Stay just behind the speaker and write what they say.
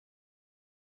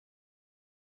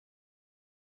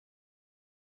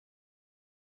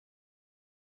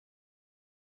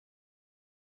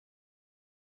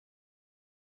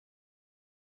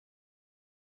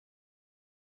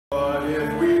But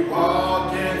if we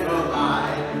walk in the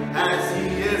light, as he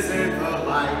is in the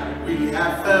light, we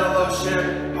have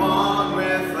fellowship one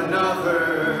with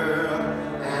another.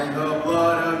 And the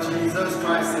blood of Jesus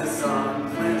Christ, his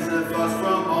Son, cleanseth us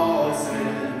from all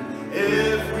sin.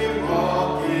 If we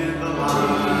walk in the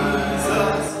light,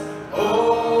 Jesus,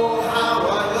 oh, how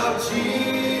I love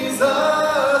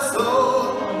Jesus.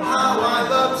 Oh, how I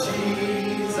love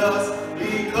Jesus,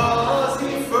 because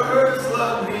he first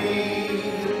loved me.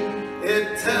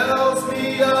 It tells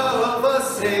me of a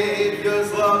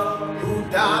Savior's love who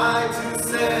died to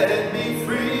set me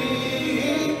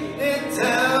free. It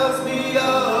tells me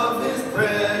of his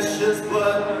precious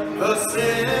blood, the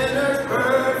sinner's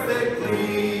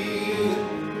perfectly.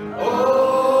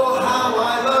 Oh, how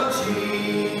I love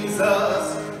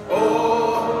Jesus.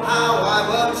 Oh, how I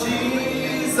love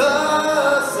Jesus.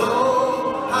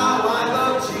 Oh, how I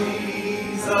love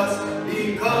Jesus,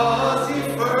 because he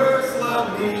first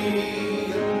loved me.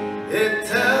 It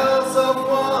tells of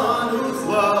one whose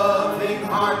loving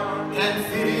heart can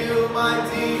feel my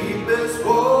deepest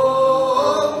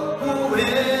woe, who in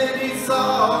any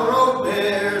sorrow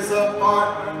bears a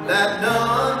part that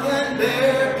none can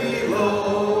bear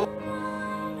below.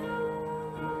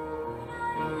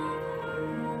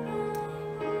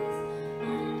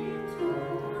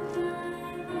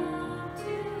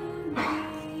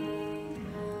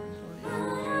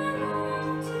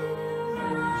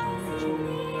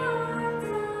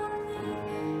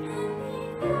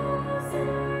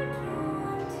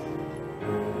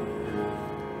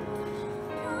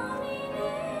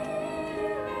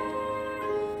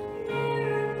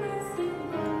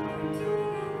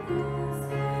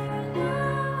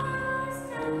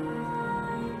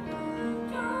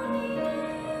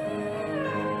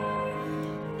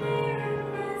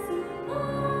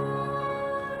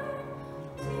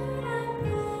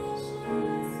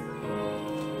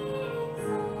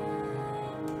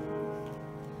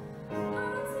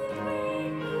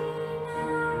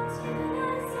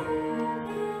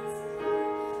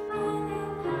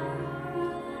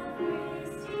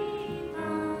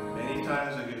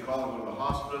 Times I get called to go to the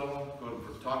hospital, go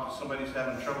to talk to somebody who's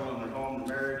having trouble in their home,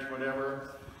 marriage,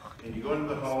 whatever, and you go into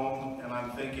the home, and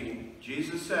I'm thinking,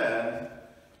 Jesus said,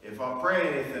 if I'll pray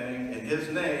anything in his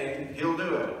name, he'll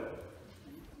do it.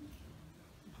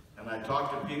 And I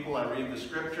talk to people, I read the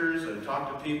scriptures, I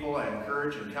talk to people, I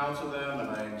encourage and counsel them, and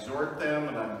I exhort them,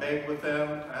 and I beg with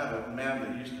them. I had a man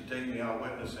that used to take me out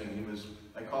witnessing.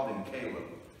 I called him Caleb.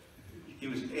 He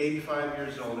was 85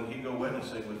 years old, and he'd go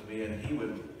witnessing with me, and he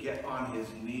would get on his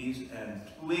knees and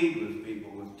plead with people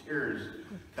with tears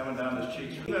coming down his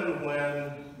cheeks. Even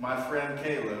when my friend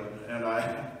Caleb and I,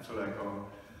 that's what I call him,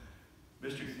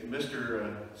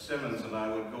 Mr. Simmons and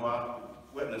I would go out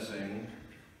witnessing,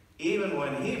 even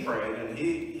when he prayed, and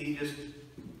he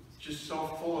just so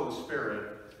full of the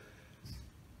Spirit,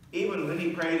 even when he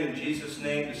prayed in Jesus'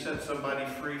 name to set somebody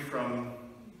free from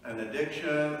an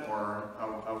addiction or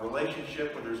a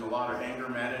relationship where there's a lot of anger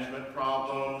management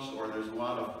problems or there's a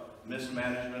lot of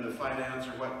mismanagement of finance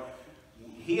or what,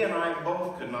 he and I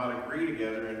both could not agree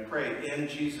together and pray in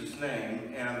Jesus'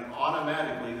 name, and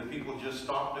automatically the people just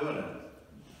stopped doing it.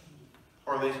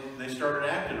 Or they started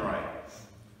acting right.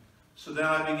 So then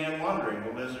I began wondering,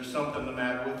 well, is there something the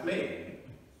matter with me?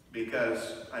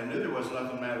 Because I knew there was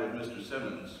nothing the matter with Mr.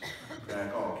 Simmons, the guy I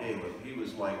called Caleb. He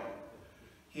was like,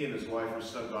 he and his wife were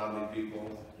so godly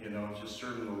people, you know, just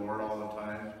serving the Lord all the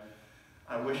time.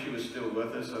 I wish he was still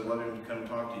with us. I'd love him to come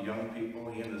talk to young people,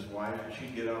 he and his wife.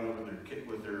 She'd get on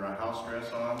with their house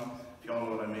dress on, if y'all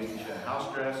know what I mean. She had a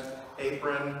house dress,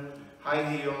 apron, high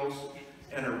heels,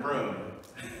 and her broom.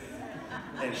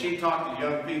 And she'd talk to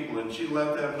young people, and she'd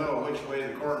let them know which way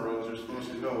the cornrows are supposed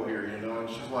to go here, you know. And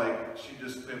she's like, she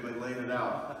just simply laid it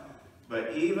out.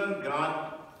 But even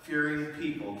God-fearing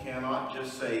people cannot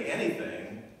just say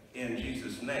anything in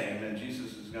Jesus' name, and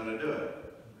Jesus is going to do it.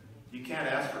 You can't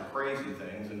ask for crazy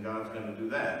things, and God's going to do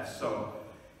that. So,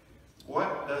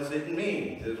 what does it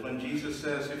mean? Is when Jesus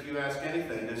says, if you ask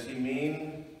anything, does he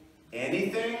mean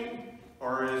anything?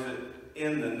 Or is it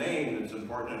in the name that's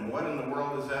important? And what in the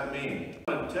world does that mean?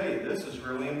 I want to tell you, this is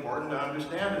really important to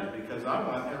understand it, because I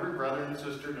want every brother and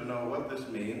sister to know what this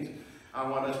means. I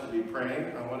want us to be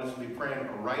praying. I want us to be praying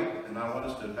right, and I want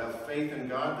us to have faith in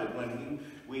God that when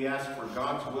we ask for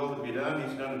God's will to be done,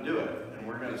 he's going to do it, and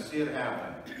we're going to see it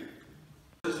happen.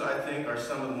 This, I think, are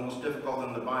some of the most difficult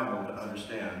in the Bible to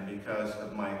understand because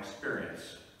of my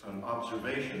experience, an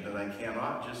observation that I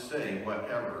cannot just say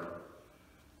whatever,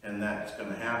 and that's going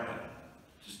to happen.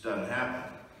 It just doesn't happen.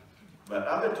 But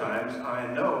other times, I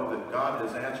know that God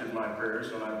has answered my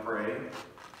prayers when I pray,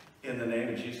 in the name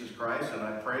of Jesus Christ, and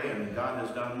I pray, and God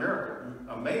has done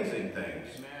amazing things.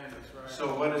 Amen. That's right.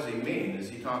 So what does he mean? Is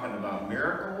he talking about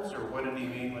miracles, or what did he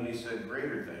mean when he said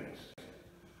greater things?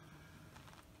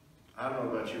 I don't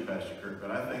know about you, Pastor Kirk,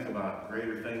 but I think about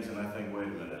greater things and I think, wait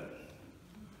a minute.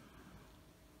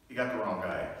 You got the wrong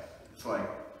guy. It's like,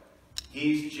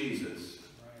 he's Jesus.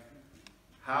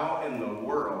 How in the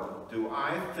world do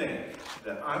I think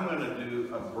that I'm going to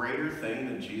do a greater thing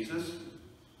than Jesus?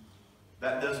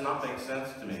 That does not make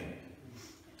sense to me.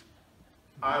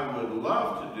 I would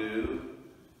love to do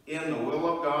in the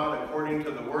will of God, according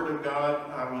to the Word of God.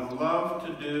 I would love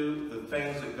to do the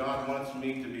things that God wants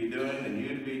me to be doing and you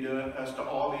to be doing, us to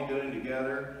all be doing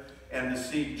together, and to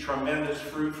see tremendous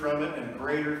fruit from it and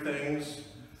greater things.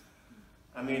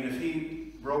 I mean, if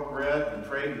he broke bread and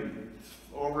prayed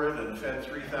over it and fed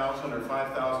 3,000 or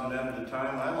 5,000 men at a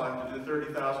time, I'd like to do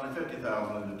 30,000 or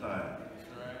 50,000 at a time.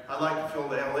 I'd like to fill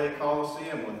the LA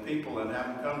Coliseum with people and have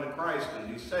them come to Christ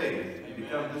and be saved and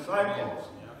become disciples.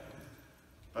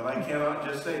 But I cannot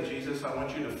just say, Jesus, I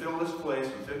want you to fill this place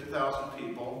with 50,000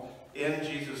 people in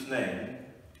Jesus' name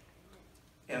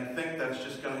and think that's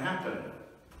just going to happen.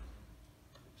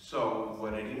 So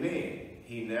what did he mean?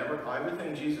 He never,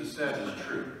 everything Jesus said is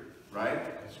true, right?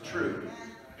 It's true.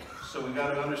 So we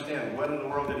got to understand, what in the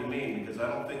world did he mean? Because I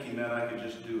don't think he meant I could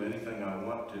just do anything I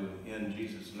want to in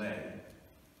Jesus' name.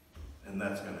 And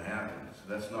that's going to happen.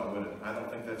 So that's not what, I don't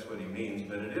think that's what he means,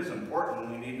 but it is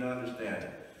important. We need to understand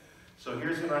it. So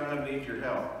here's what I'm going to need your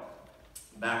help.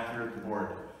 Back here at the board.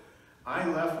 I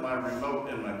left my remote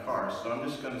in my car, so I'm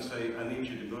just going to say, I need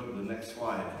you to go to the next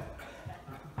slide.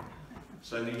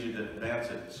 So I need you to advance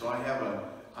it. So I have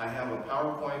a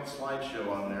PowerPoint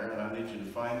slideshow on there, and I need you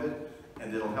to find it,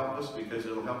 and it'll help us because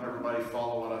it'll help everybody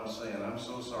follow what I'm saying. I'm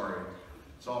so sorry.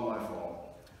 It's all my fault.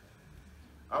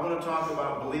 I want to talk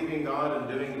about believing God and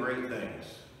doing great things.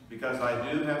 Because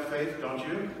I do have faith, don't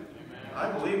you? Amen. I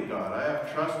believe God. I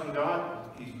have trust in God.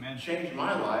 He's changed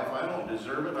my life. I don't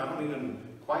deserve it. I don't even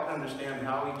quite understand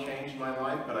how he changed my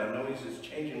life, but I know he's just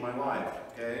changing my life,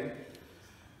 okay?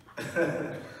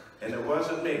 And it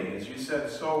wasn't me. As you said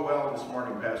so well this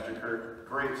morning, Pastor Kirk,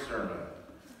 great sermon.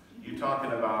 You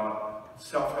talking about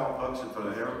self-help books at the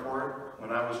airport.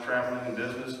 When I was traveling in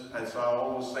business, I saw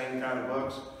all those same kind of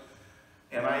books.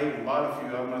 And I even bought a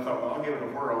few of them. I thought, well, I'll give it a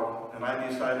whirl. And I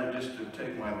decided just to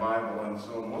take my Bible. And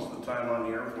so most of the time on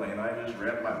the airplane, I just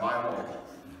read my Bible.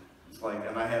 It's like,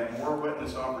 and I had more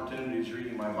witness opportunities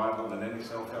reading my Bible than any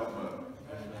self-help book.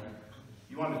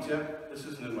 You want a tip? This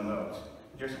isn't in my notes.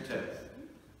 Here's a tip.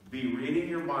 Be reading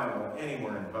your Bible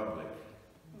anywhere in public.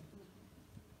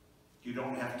 You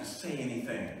don't have to say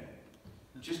anything.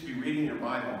 Just be reading your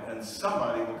Bible, and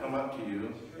somebody will come up to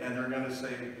you, and they're going to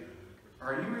say,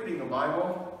 are you reading the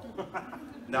Bible?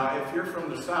 Now, if you're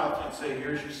from the South, you'd say,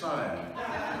 here's your sign,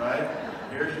 right?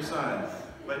 Here's your sign.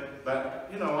 But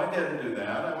you know, I didn't do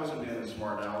that. I wasn't being a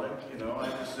smart aleck. You know, I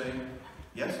just say,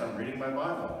 yes, I'm reading my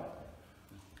Bible.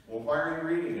 Well, why are you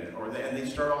reading it? And they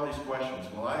start all these questions.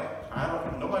 Well, I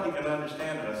don't, nobody can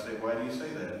understand it. I say, why do you say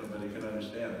that? Nobody can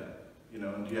understand it. You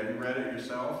know, have you read it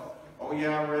yourself? Oh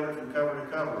yeah, I read it from cover to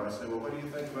cover. I say, well, what do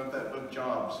you think about that book,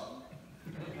 Jobs?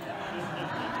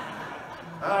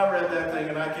 I read that thing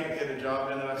and I can't get a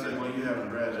job in it. I said, well, you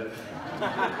haven't read it.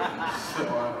 So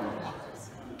I don't know.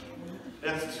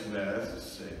 That's too bad. That's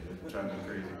just sick. It's driving me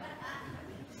crazy.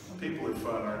 People are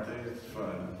fun, aren't they? It's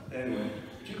fun. Anyway,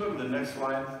 would you go to the next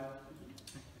slide?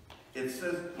 It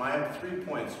says, I have 3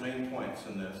 points, main points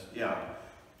in this. Yeah.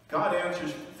 God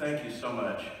answers, thank you so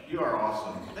much. You are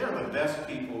awesome. They're the best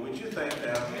people. Would you thank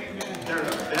them? They're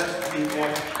the best people.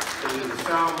 They do the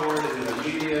soundboard, they do the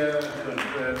media, doing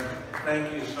good.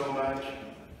 Thank you so much.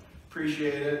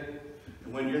 Appreciate it.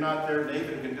 And when you're not there,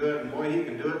 Nathan can do it, and boy, he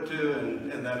can do it too.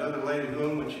 And that other lady,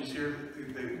 when she's here,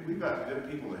 we've got good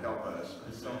people to help us.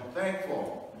 So I'm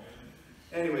thankful.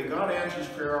 Anyway, God answers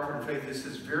prayer offered in faith. It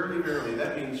says, verily, verily.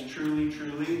 That means truly,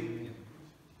 truly.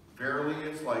 Verily,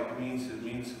 it's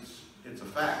a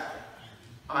fact.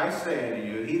 I say unto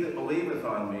you, he that believeth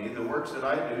on me, the works that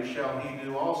I do shall he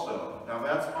do also. Now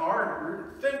that's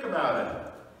hard. Think about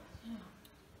it.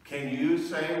 Can you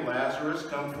say, Lazarus,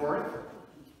 come forth?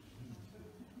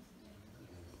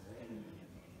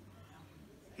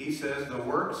 He says, the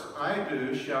works I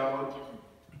do shall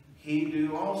he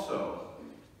do also.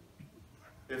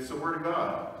 It's the word of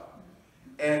God.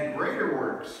 And greater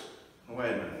works,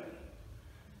 wait a minute.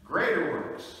 Greater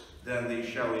works than these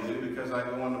shall he do, because I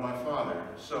go unto my Father.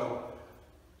 So,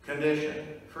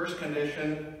 condition. First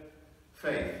condition,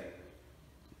 faith.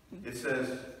 It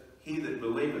says, he that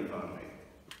believeth on me.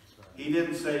 He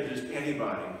didn't say just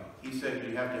anybody. He said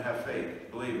you have to have faith,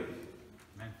 believe it.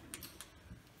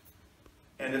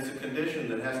 And it's a condition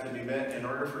that has to be met in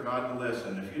order for God to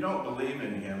listen. If you don't believe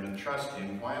in him and trust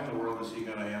him, why in the world is he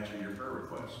going to answer your prayer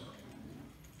request?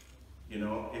 You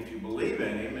know, if you believe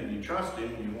in him and you trust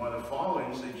him and you want to follow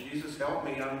him, say, Jesus, help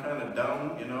me, I'm kind of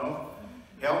dumb, you know.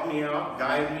 Help me out,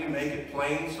 guide me, make it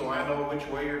plain so I know which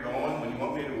way you're going. When you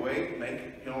want me to wait, make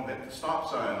it, you know, hit the stop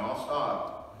sign, I'll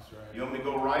stop. That's right. You want me to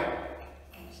go right?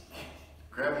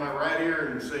 Grab my right ear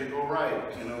and say, go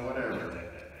right, you know, whatever.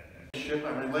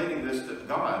 I'm relating this to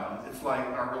God. It's like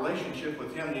our relationship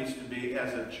with him needs to be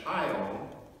as a child.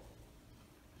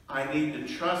 I need to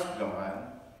trust God.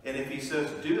 And if he says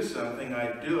do something,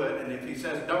 I do it. And if he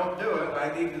says don't do it,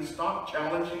 I need to stop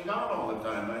challenging God all the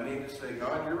time. I need to say,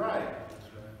 God, you're right.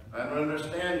 I don't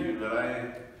understand you,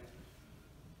 but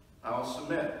I'll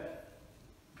submit.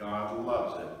 God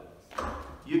loves it.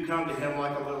 You come to him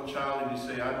like a little child and you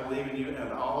say, I believe in you and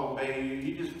I'll obey you.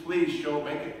 You just please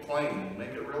make it plain.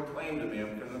 Make it real plain to me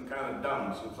because I'm kind of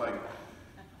dumb. So it's like,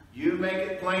 you make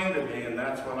it plain to me and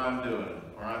that's what I'm doing.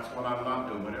 Or that's what I'm not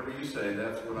doing. Whatever you say,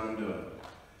 that's what I'm doing.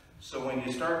 So when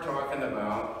you start talking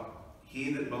about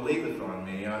he that believeth on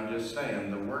me, I'm just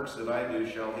saying the works that I do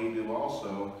shall he do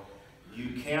also.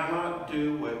 You cannot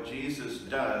do what Jesus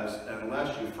does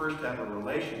unless you first have a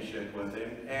relationship with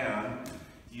him and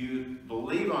you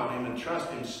believe on him and trust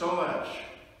him so much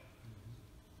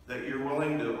that you're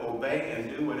willing to obey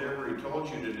and do whatever he told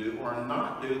you to do or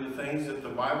not do the things that the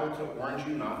Bible warns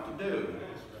you not to do.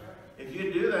 If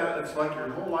you do that, it's like your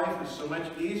whole life is so much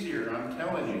easier, I'm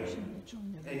telling you.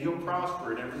 And you'll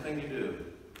prosper in everything you do.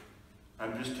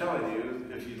 I'm just telling you,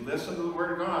 if you listen to the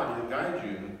Word of God, he'll guide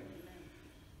you.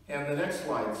 And the next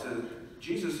slide says,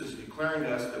 Jesus is declaring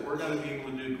to us that we're going to be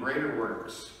able to do greater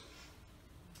works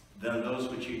than those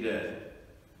which he did.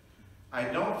 I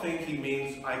don't think he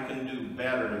means I can do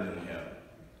better than him.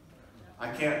 I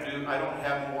don't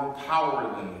have more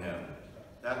power than him.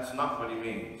 That's not what he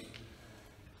means.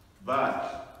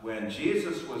 But when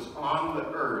Jesus was on the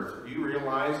earth, you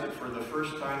realize that for the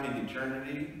first time in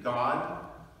eternity, God,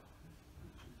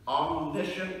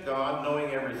 omniscient God,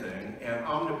 knowing everything, and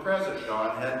omnipresent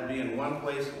God had to be in one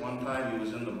place at one time. He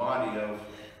was in the body of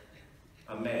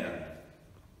a man.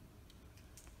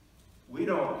 We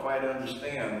don't quite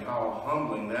understand how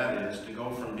humbling that is to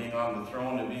go from being on the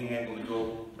throne to being able to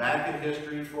go back in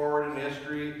history, forward in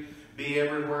history, be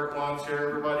everywhere at once, hear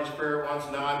everybody's prayer at once.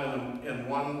 Now I'm in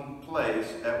one place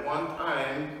at one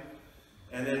time,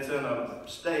 and it's in a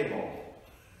stable.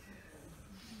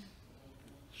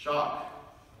 Shock.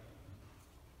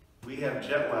 We have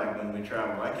jet lag when we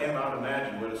travel. I cannot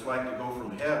imagine what it's like to go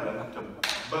from heaven to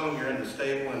boom, you're in the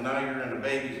stable and now you're in a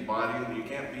baby's body and you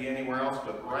can't be anywhere else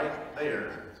but right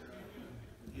there.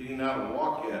 You didn't know how to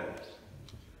walk yet.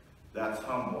 That's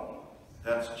humble.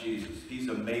 That's Jesus. He's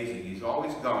amazing. He's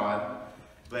always God,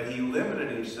 but he limited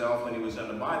himself when he was in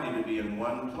a body to be in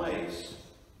one place,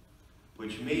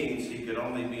 which means he could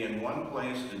only be in one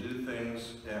place to do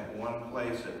things at one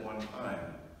place at one time.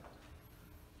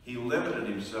 He limited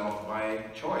himself by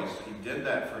choice. He did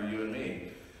that for you and me.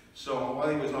 So while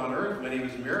he was on earth, many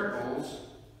of his miracles,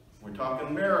 we're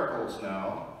talking miracles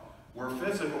now, were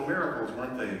physical miracles,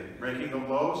 weren't they? Breaking of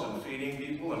loaves and feeding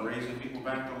people and raising people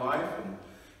back to life. And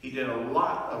he did a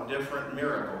lot of different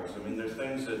miracles. I mean, there's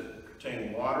things that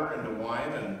pertain water into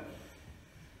wine and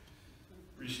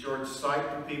restored sight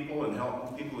to people and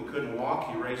helped people that couldn't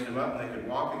walk. He raised them up and they could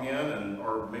walk again,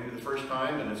 or maybe the first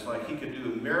time. And it's like he could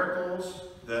do miracles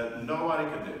that nobody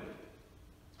could do.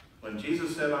 When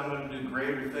Jesus said, I'm going to do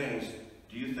greater things,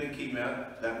 do you think he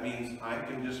meant that means I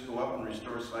can just go up and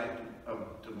restore sight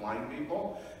to blind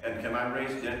people? And can I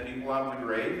raise dead people out of the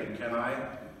grave? And can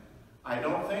I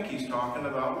don't think he's talking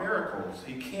about miracles.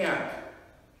 He can't.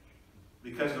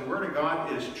 Because the Word of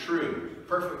God is true,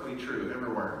 perfectly true,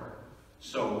 everywhere.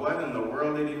 So what in the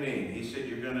world did he mean? He said,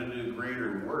 you're going to do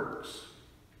greater works.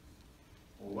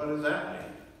 Well, what does that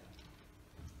mean?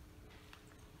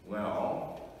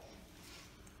 Well,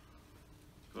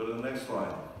 go to the next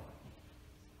slide.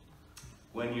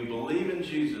 When you believe in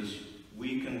Jesus,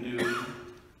 we can do,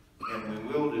 and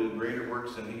we will do, greater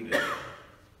works than he did.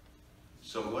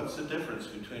 So what's the difference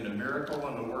between a miracle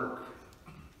and a work?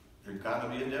 There's got to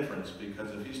be a difference,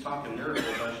 because if he's talking miracles,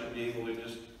 I should be able to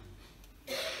just,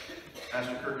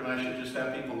 Pastor Kirk and I should just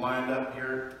have people lined up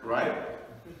here, right?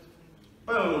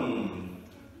 Boom!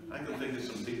 I can think of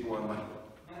some people I'm like,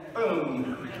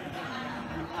 boom!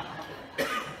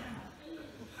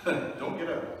 Don't get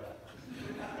up.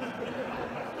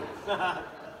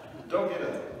 Don't get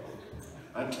up.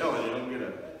 I'm telling you, don't get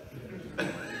up.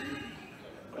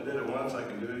 If I did it once, I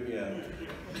can do it again.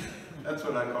 That's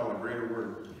what I call a greater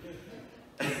work.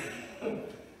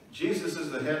 Jesus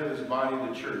is the head of his body,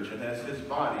 the church, and as his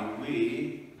body,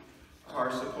 we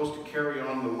are supposed to carry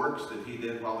on the works that he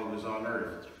did while he was on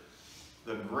earth.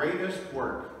 The greatest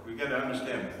work, we got to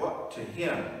understand what to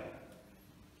him,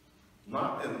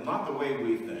 not the way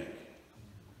we think.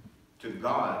 To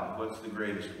God, what's the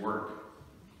greatest work?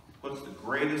 What's the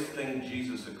greatest thing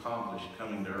Jesus accomplished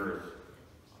coming to earth?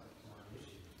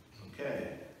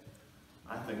 Okay.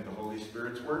 I think the Holy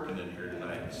Spirit's working in here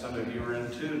tonight. Some of you are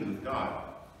in tune with God.